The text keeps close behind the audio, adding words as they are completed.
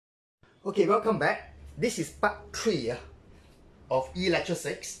Okay, welcome back. This is part 3 of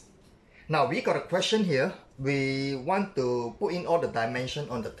EGR216. Now we got a question here. We want to put in all the dimension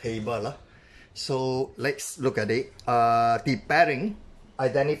on the table. So let's look at it. The bearing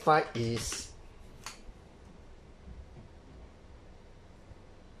identified is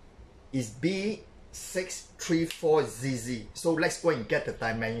B634ZZ. So let's go and get the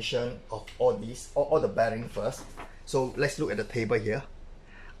dimension of all these, all the bearing first. So let's look at the table here.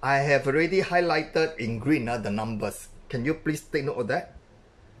 I have already highlighted in green the numbers. Can you please take note of that?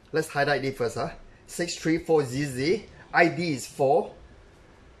 Let's highlight it first. 634ZZ. ID is 4.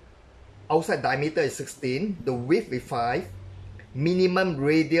 Outside diameter is 16. The width is 5. Minimum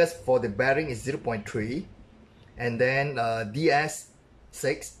radius for the bearing is 0.3. And then DS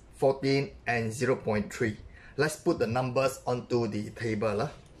 6, 14, and 0.3. Let's put the numbers onto the table.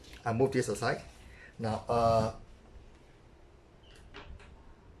 I'll move this aside. Now,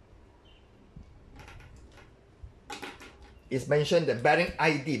 it's mentioned the bearing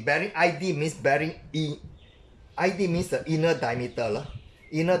ID. Bearing ID means bearing E. ID means the inner diameter.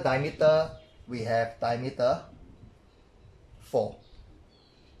 Inner diameter, we have diameter 4.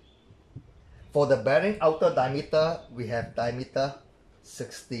 For the bearing outer diameter, we have diameter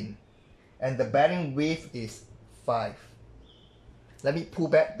 16. And the bearing width is 5. Let me pull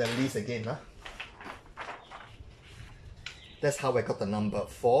back the list again. That's how I got the number.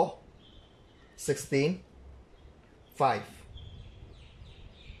 4, 16, 5.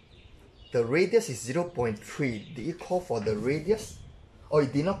 The radius is 0.3. Did you call for the radius? Oh,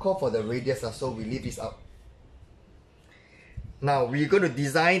 it did not call for the radius, so we leave this out. Now we're going to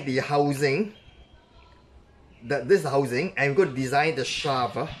design the housing. This housing, and we're going to design the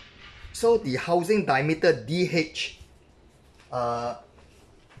shaft. So the housing diameter DH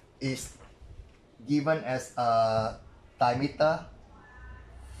is given as diameter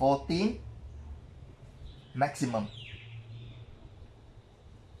 14 maximum.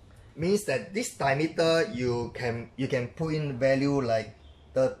 Means that this diameter you can put in value like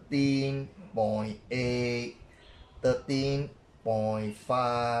 13.8,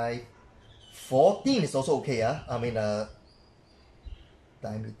 13.5, 14 is also okay. I mean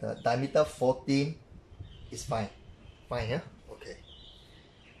diameter 14 is fine. Yeah? Okay.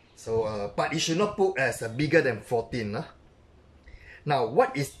 So but it should not put as bigger than 14. Now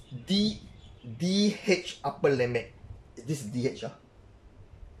what is DH upper limit? This is DH.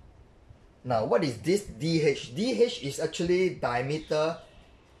 Now what is this DH? DH is actually diameter.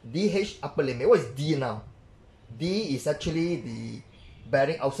 DH upper limit. What is D now? D is actually the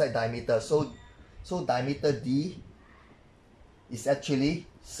bearing outside diameter. So diameter D is actually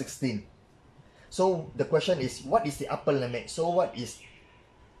 16. So the question is, what is the upper limit? So what is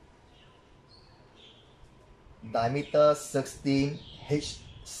diameter 16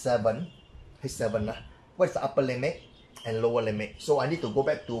 H7? What is the upper limit and lower limit? So I need to go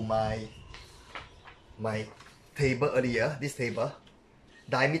back to my table earlier, this table.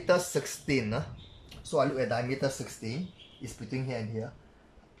 Diameter 16. So I look at diameter 16. It's between here and here.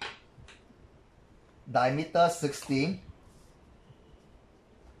 Diameter 16.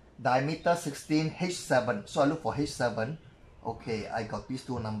 Diameter 16 H7. So I look for H7. Okay, I got these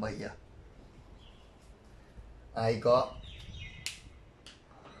two numbers here. I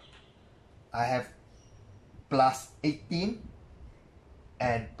have plus 18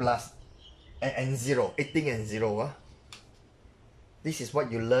 and plus and 0. 18 and 0. This is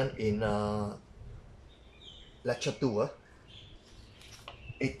what you learn in lecture 2.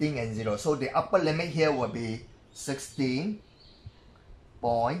 18 and 0. So the upper limit here will be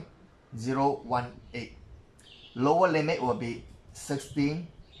 16.018. Lower limit will be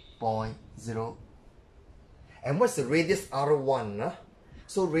 16.0. And what's the radius R1?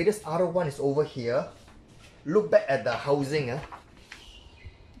 So radius R1 is over here. Look back at the housing.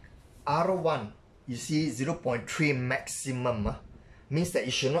 R1, you see 0.3 maximum. Means that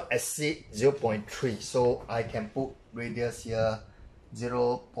it should not exceed 0.3. So I can put radius here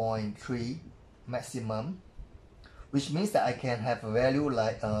 0.3 maximum, which means that I can have a value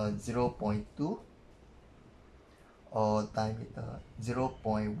like 0.2 or diameter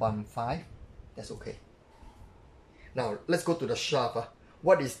 0.15. That's okay. Now let's go to the shaft.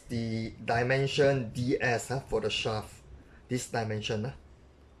 What is the dimension DS for the shaft? This dimension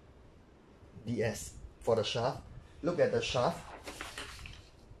DS for the shaft. Look at the shaft.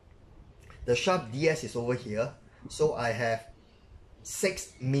 The shaft DS is over here. So I have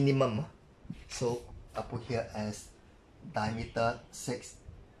 6 minimum. So I put here as diameter 6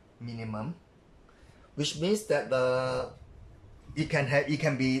 minimum, which means that it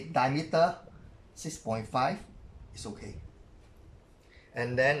can be diameter 6.5. It's okay.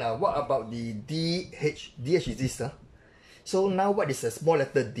 And then what about the DH? DH is this. So now what is a small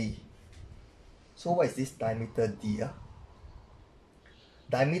letter d? So what is this diameter d?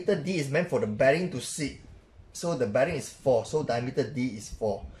 Diameter d is meant for the bearing to sit. So the bearing is 4. So diameter d is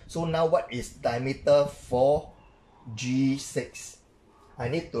 4. So now what is diameter for G6? I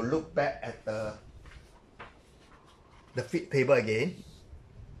need to look back at the fit table again.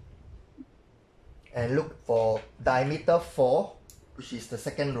 And look for diameter 4, which is the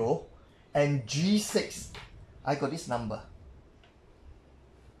second row, and G6. I got this number.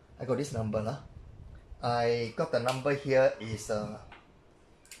 I got the number here is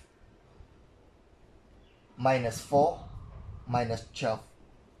 -4 minus 12.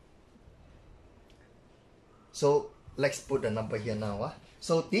 So let's put the number here now.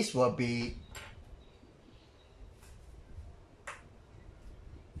 So this will be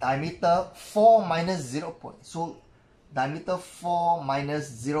diameter 4 minus 0. So diameter 4 minus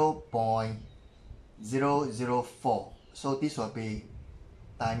 0.004. So this will be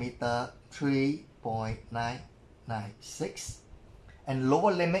diameter 3.996. And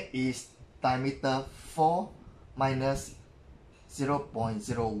lower limit is diameter 4 minus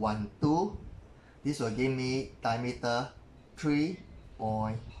 0.012. This will give me diameter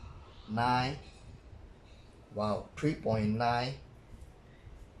 3.9. Wow, 3.988,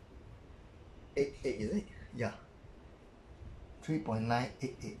 is it? Yeah,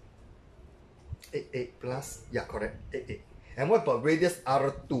 3.988. 88 plus, yeah, correct, 88. And what about radius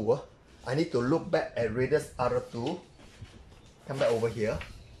R2? I need to look back at radius R2. Come back over here.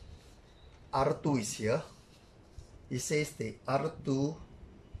 R2 is here. It says the R2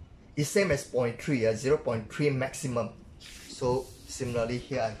 is same as 0.3, 0.3 maximum. So similarly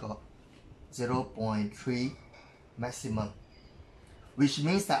here I got 0.3 maximum, which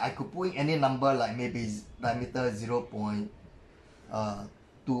means that I could put in any number like maybe diameter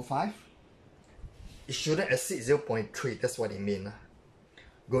 0.25. It shouldn't exceed 0.3, that's what it means.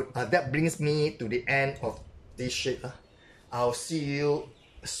 Good, that brings me to the end of this sheet. I'll see you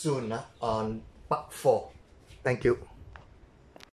soon on part 4. Thank you.